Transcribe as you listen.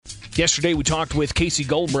Yesterday, we talked with Casey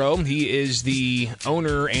Goldbro. He is the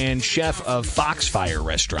owner and chef of Foxfire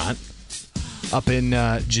Restaurant up in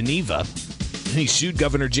Geneva. He sued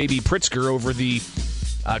Governor J.B. Pritzker over the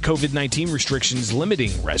COVID-19 restrictions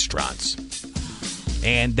limiting restaurants.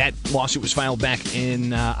 And that lawsuit was filed back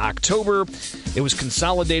in October. It was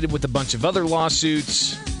consolidated with a bunch of other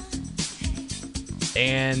lawsuits.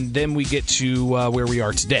 And then we get to where we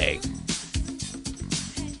are today,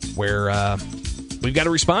 where we've got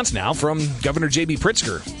a response now from Governor J.B.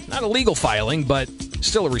 Pritzker. Not a legal filing, but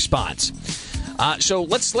still a response. So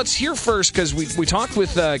let's hear first, because we talked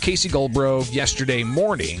with Casey Goldbro yesterday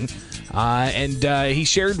morning, and he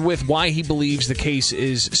shared with why he believes the case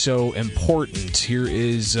is so important. Here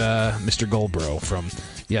is Mr. Goldbro from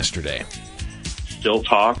yesterday. Still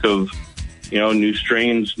talk of, new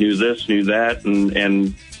strains, new this, new that,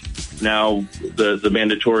 and now the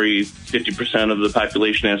mandatory 50% of the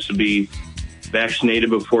population has to be vaccinated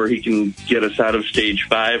before he can get us out of stage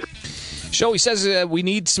 5. So he says we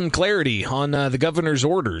need some clarity on the governor's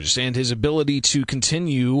orders and his ability to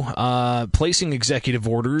continue placing executive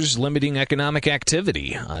orders limiting economic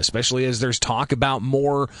activity, especially as there's talk about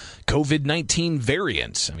more COVID-19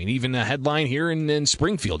 variants. I mean, even a headline here in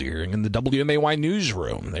Springfield, here in the WMAY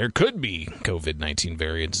newsroom, there could be COVID-19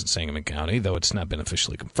 variants in Sangamon County, though it's not been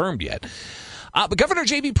officially confirmed yet. But Governor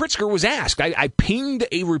J.B. Pritzker was asked. I pinged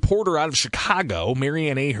a reporter out of Chicago,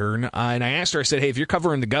 Marianne Ahern, and I asked her, I said, hey, if you're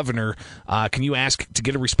covering the governor, can you ask to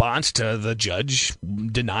get a response to the judge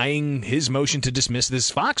denying his motion to dismiss this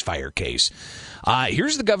Foxfire case?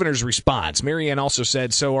 Here's the governor's response. Marianne also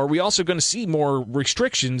said, so are we also going to see more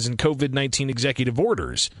restrictions in COVID-19 executive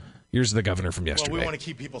orders? Here's the governor from yesterday. Well, we want to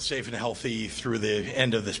keep people safe and healthy through the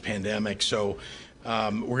end of this pandemic, so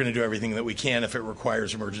we're going to do everything that we can. If it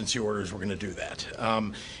requires emergency orders, we're going to do that.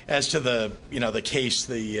 As to the case,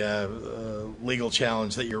 the legal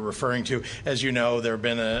challenge that you're referring to, as you know, there have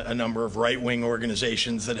been a number of right-wing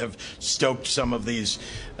organizations that have stoked some of these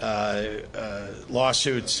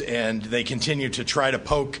lawsuits, and they continue to try to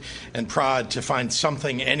poke and prod to find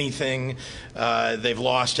something, anything. They've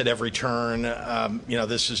lost at every turn.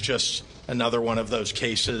 This is just another one of those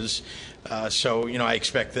cases. So I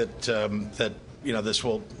expect that this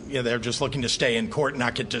will, they're just looking to stay in court,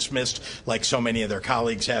 not get dismissed like so many of their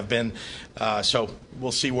colleagues have been. So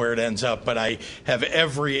we'll see where it ends up. But I have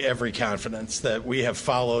every confidence that we have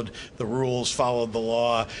followed the rules, followed the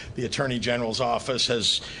law. The Attorney General's office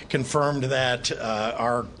has confirmed that.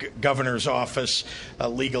 Our governor's office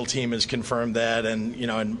legal team has confirmed that. And,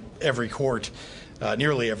 in every court,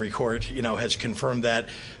 nearly every court, has confirmed that.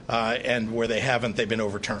 And where they haven't, they've been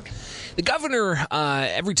overturned. The governor,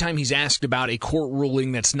 every time he's asked about a court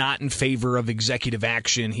ruling that's not in favor of executive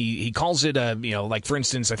action, he calls it like, for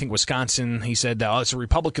instance, I think Wisconsin, he said, it's a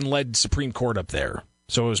Republican-led Supreme Court up there,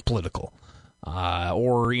 so it was political.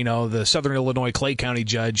 Or the Southern Illinois Clay County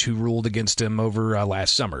judge who ruled against him over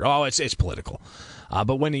last summer. Oh, it's political.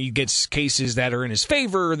 But when he gets cases that are in his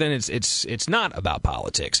favor, then it's not about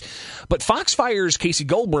politics. But Foxfire's Casey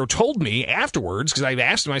Goldbro told me afterwards, because I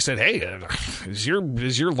asked him, I said, hey, is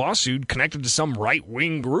your lawsuit connected to some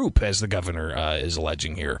right-wing group, as the governor is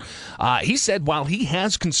alleging here? He said while he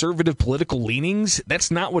has conservative political leanings,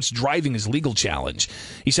 that's not what's driving his legal challenge.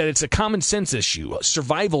 He said it's a common sense issue, a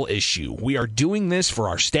survival issue. We are doing this for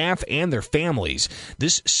our staff and their families.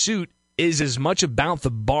 This suit is as much about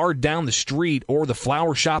the bar down the street or the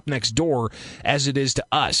flower shop next door as it is to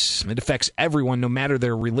us. It affects everyone, no matter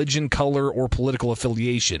their religion, color, or political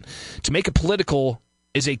affiliation. To make it political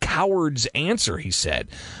is a coward's answer, he said.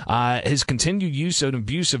 His continued use and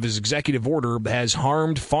abuse of his executive order has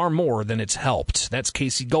harmed far more than it's helped. That's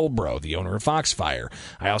Casey Goldbro, the owner of Foxfire.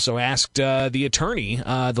 I also asked the attorney,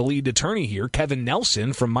 the lead attorney here, Kevin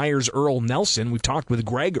Nelson from Myers Earl Nelson. We've talked with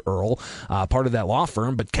Greg Earl, part of that law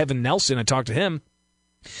firm, but Kevin Nelson, I talked to him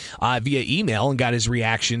via email and got his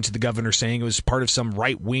reaction to the governor saying it was part of some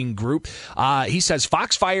right-wing group. He says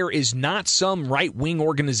Foxfire is not some right-wing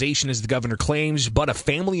organization, as the governor claims, but a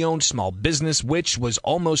family-owned small business which was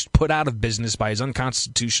almost put out of business by his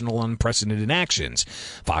unconstitutional, unprecedented actions.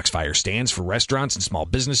 Foxfire stands for restaurants and small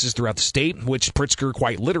businesses throughout the state, which Pritzker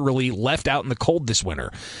quite literally left out in the cold this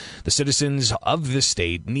winter. The citizens of the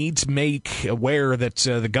state need to make aware that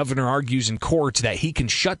the governor argues in court that he can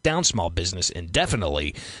shut down small business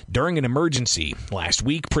indefinitely during an emergency. Last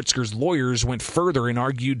week, Pritzker's lawyers went further and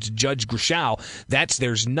argued to Judge Grishal that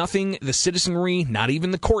there's nothing the citizenry, not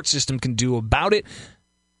even the court system, can do about it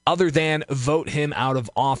other than vote him out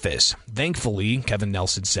of office. Thankfully, Kevin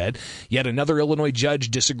Nelson said, yet another Illinois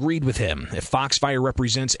judge disagreed with him. If Foxfire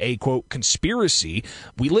represents a, quote, conspiracy,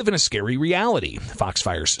 we live in a scary reality.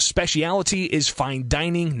 Foxfire's specialty is fine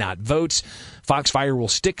dining, not votes. Foxfire will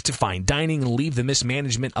stick to fine dining and leave the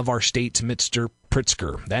mismanagement of our state to Mr.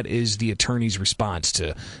 Pritzker. That is the attorney's response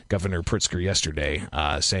to Governor Pritzker yesterday,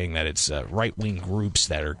 saying that it's right-wing groups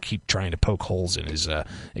that keep trying to poke holes in his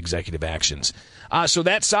executive actions. So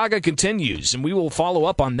that saga continues, and we will follow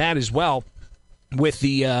up on that as well with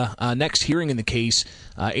the next hearing in the case,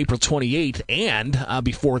 April 28th. And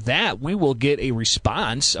before that, we will get a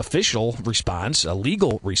response, official response, a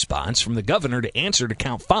legal response from the governor to answer to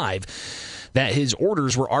Count 5 that his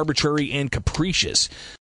orders were arbitrary and capricious.